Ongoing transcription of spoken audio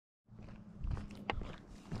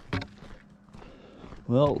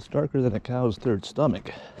Well, it's darker than a cow's third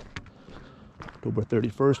stomach. October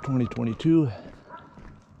 31st, 2022.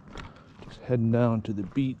 Just heading down to the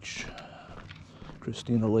beach.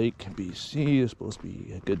 Christina Lake, BC. Is supposed to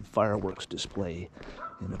be a good fireworks display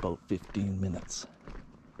in about 15 minutes.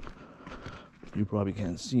 You probably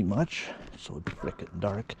can't see much, so it'll be frickin'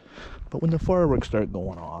 dark. But when the fireworks start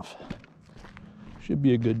going off, should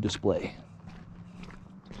be a good display.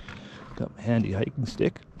 Got my handy hiking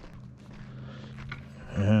stick.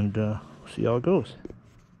 And see how it goes.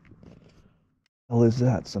 What is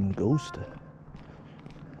that? Some ghost?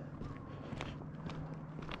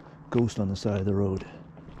 Ghost on the side of the road.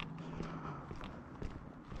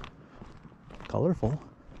 Colorful.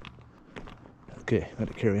 Okay,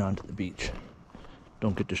 gotta carry on to the beach.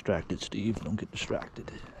 Don't get distracted, Steve. Don't get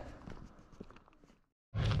distracted.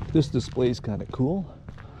 This display's kind of cool.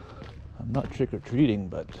 I'm not trick-or-treating,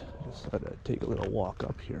 but just thought I'd take a little walk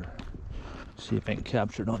up here. See if I can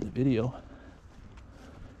capture it on the video.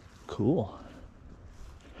 Cool.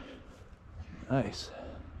 Nice.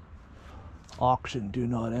 Auction, do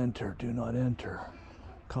not enter, do not enter.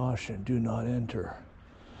 Caution, do not enter.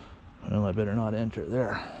 Well, I better not enter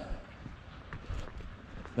there.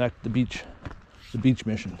 Back to the beach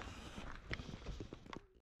mission.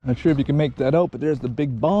 Not sure if you can make that out, but there's the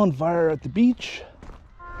big bonfire at the beach.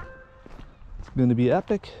 It's going to be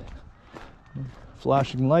epic.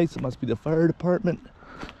 Flashing lights, it must be the fire department.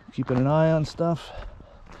 Keeping an eye on stuff.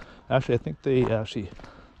 Actually, I think they're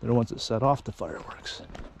the ones that set off the fireworks.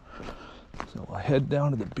 So I'll head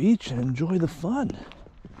down to the beach and enjoy the fun.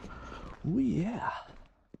 Oh yeah.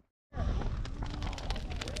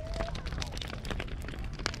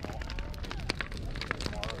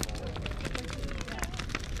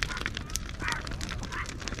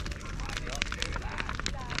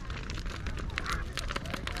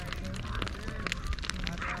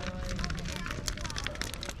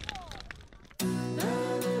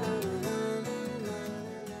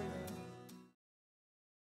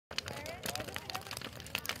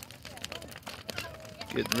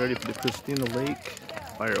 Getting ready for the Christina Lake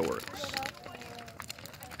fireworks.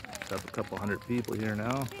 Have a couple hundred people here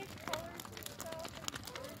now.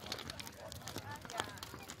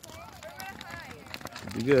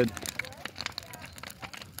 Should be good.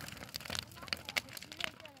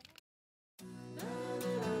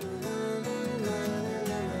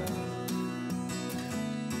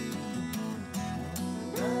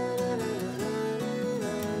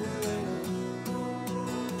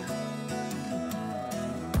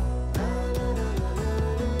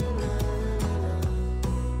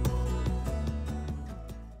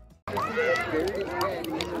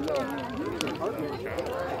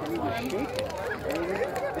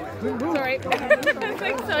 Sorry. It's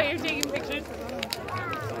like, so you're taking pictures.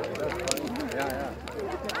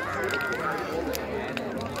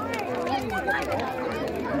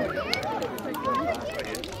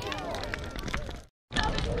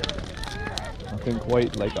 Nothing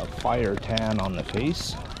quite like a fire tan on the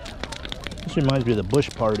face. This reminds me of the bush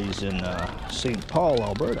parties in St. Paul,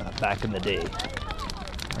 Alberta, back in the day.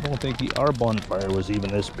 I don't think our bonfire was even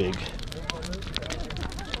this big.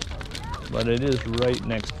 But it is right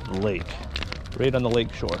next to the lake, right on the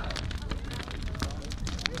lake shore.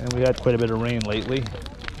 And we had quite a bit of rain lately.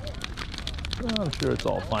 Well, I'm sure it's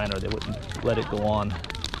all fine, or they wouldn't let it go on.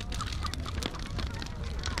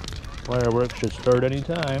 Fireworks should start any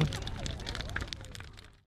time.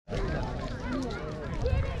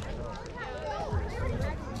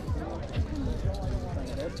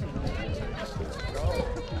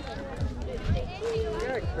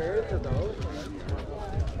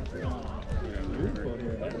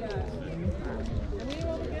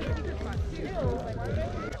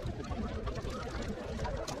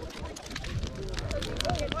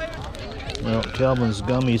 Well, Calvin's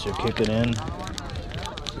gummies are kicking in,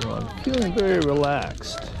 so I'm feeling very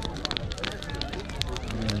relaxed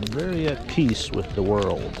and very at peace with the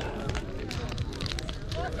world.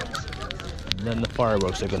 And then the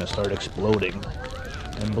fireworks are going to start exploding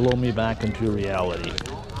and blow me back into reality.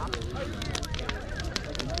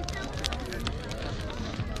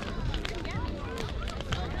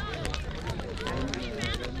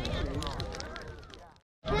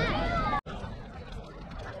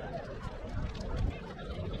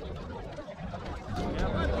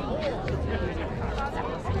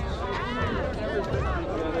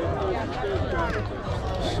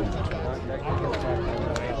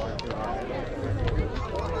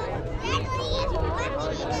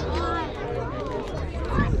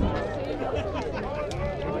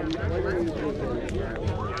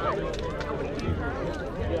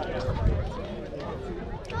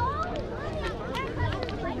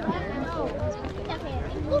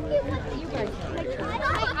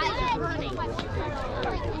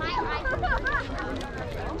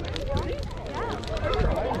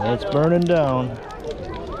 It's burning down.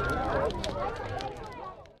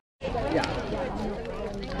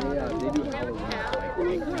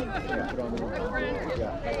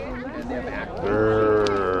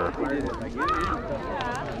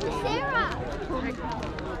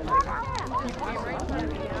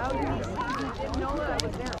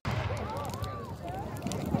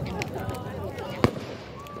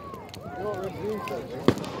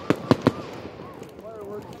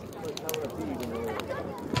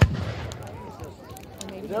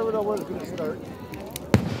 You never know when it's going to start. Once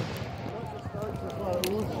it starts, there's a lot of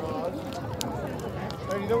oohs and ahs.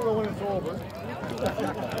 And you never know when it's over.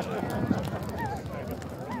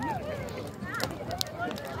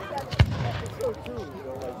 It's so true, you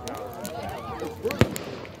know, like, it's burning.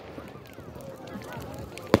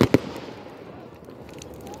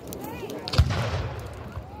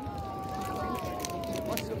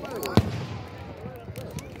 What's the matter?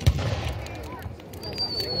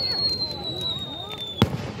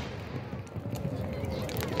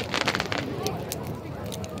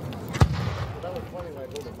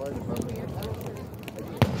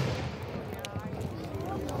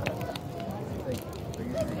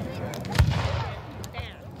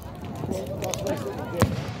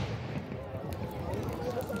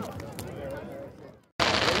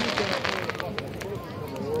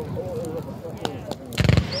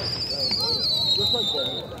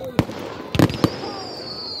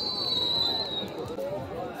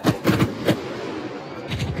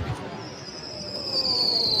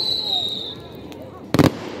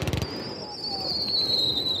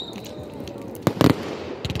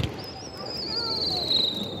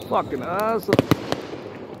 Fucking awesome.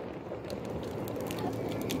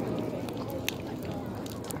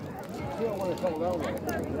 You don't want to settle down like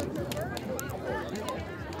that.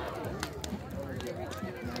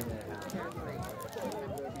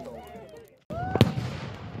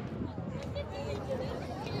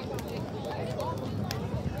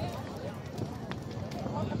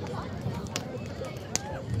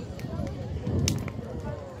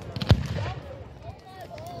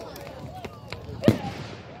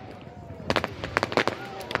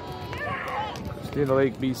 Christina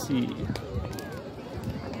Lake, BC.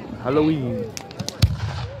 Halloween.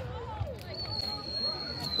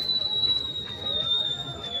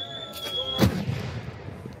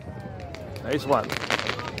 Nice one.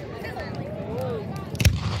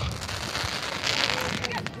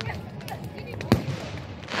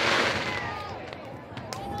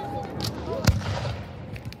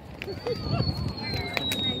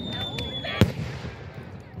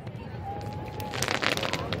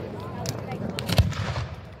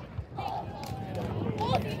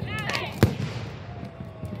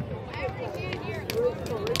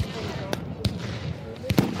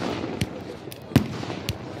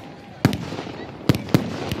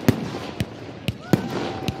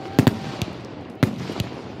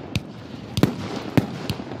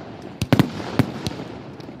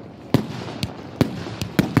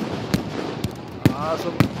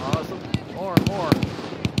 Awesome, awesome. More and more.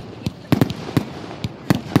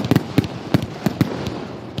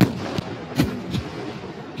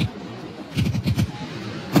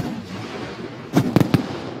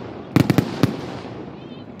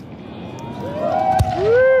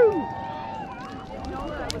 Woo!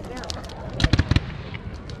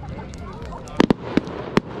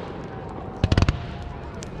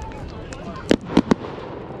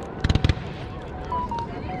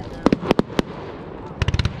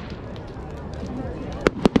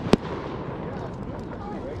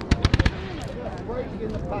 In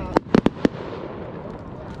the pot.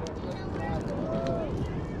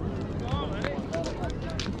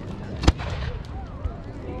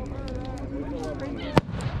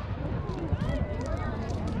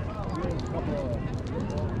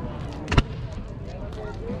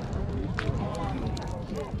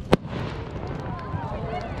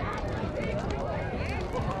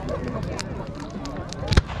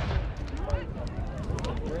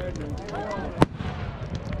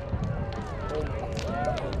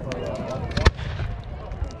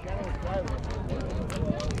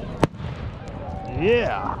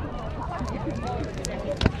 Yeah.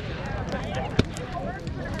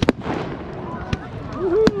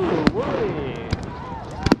 Woohoo! Woody.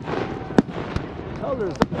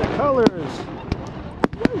 Colors, look at the colors.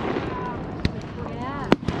 Woo. Yeah.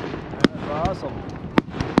 That's awesome.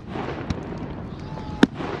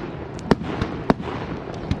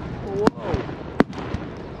 Whoa.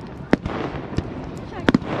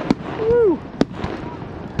 Woo.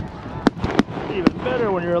 Even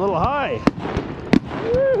better when you're a little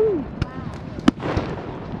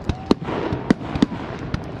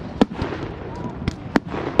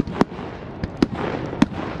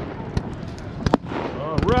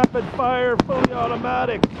rapid fire, fully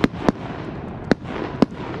automatic.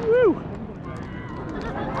 Woo!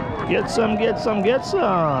 Get some, get some, get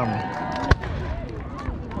some.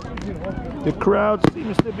 The crowd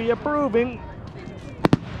seems to be approving.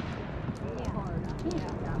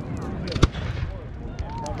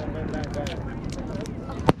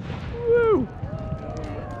 Woo!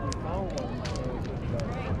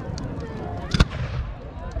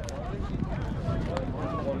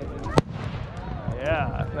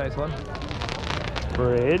 Yeah, nice one.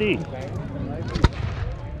 Pretty.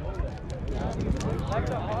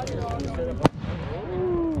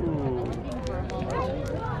 Ooh.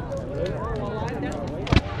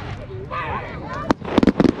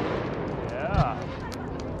 Yeah.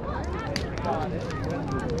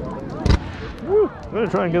 Woo. I'm gonna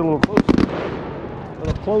try and get a little closer. A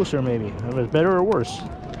little closer, maybe. If it's better or worse.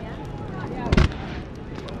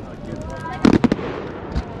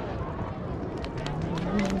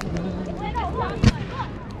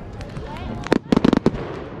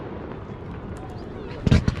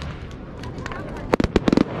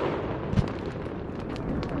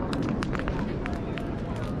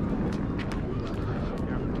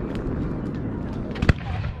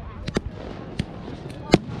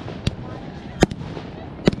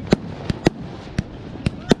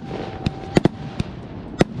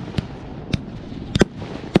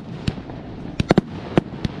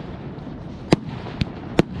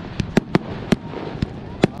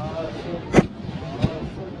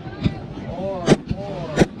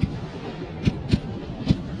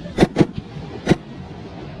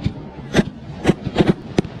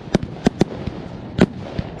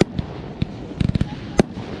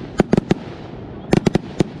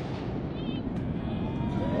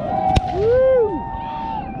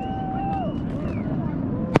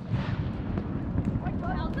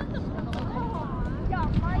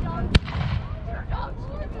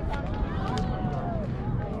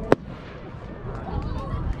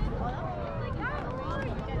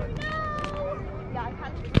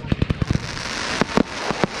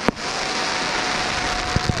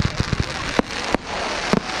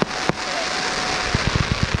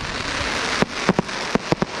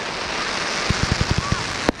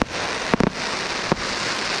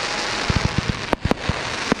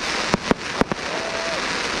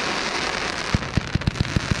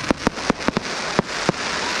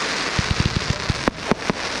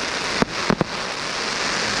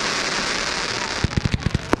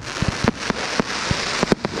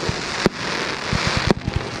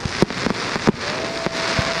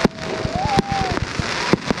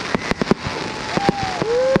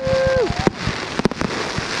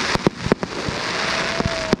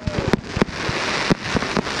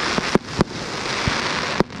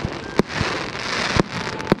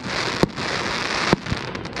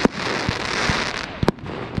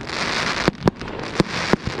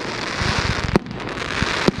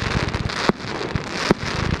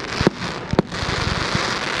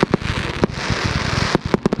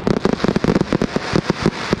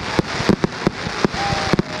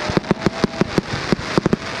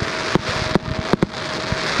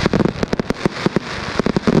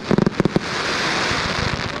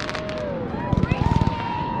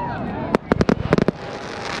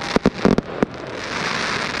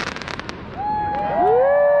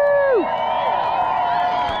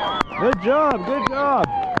 Good job, good job.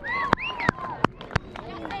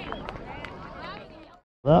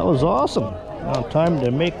 That was awesome. Now time to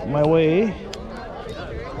make my way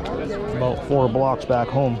about 4 blocks back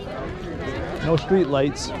home. No street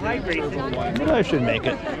lights, but I should make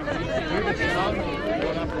it.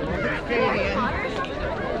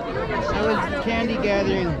 How was candy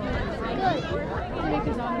gathering?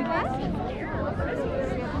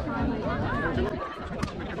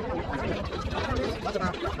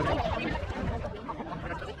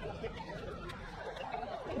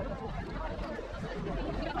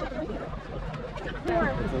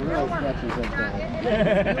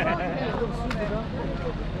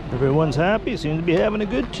 Everyone's happy, seems to be having a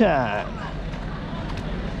good time.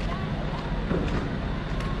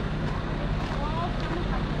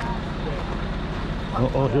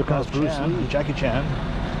 Uh-oh, here comes Bruce and Jackie Chan.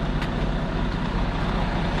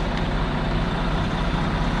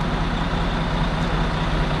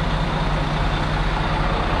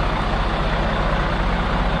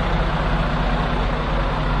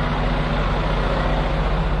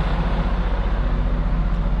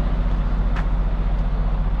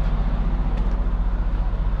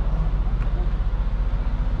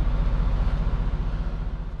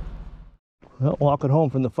 Well, walking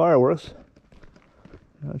home from the fireworks.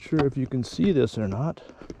 Not sure if you can see this or not.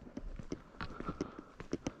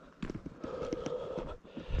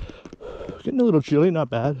 Getting a little chilly, not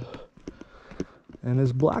bad. And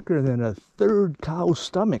it's blacker than a third cow's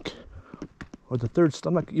stomach. Or the third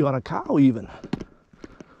stomach on a cow even.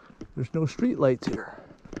 There's no street lights here.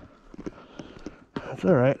 That's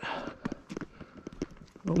alright.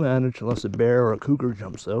 We'll manage unless a bear or a cougar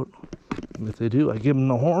jumps out. And if they do, I give them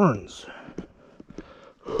the horns.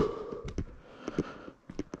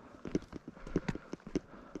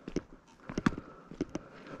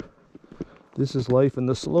 This is life in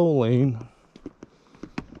the slow lane.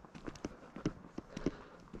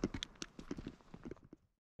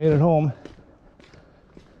 Made it home.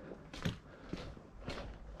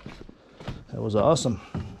 That was awesome.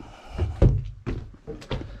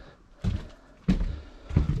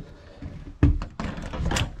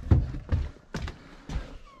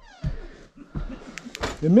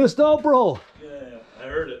 You missed out, bro. Yeah, I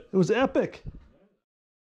heard it. It was epic.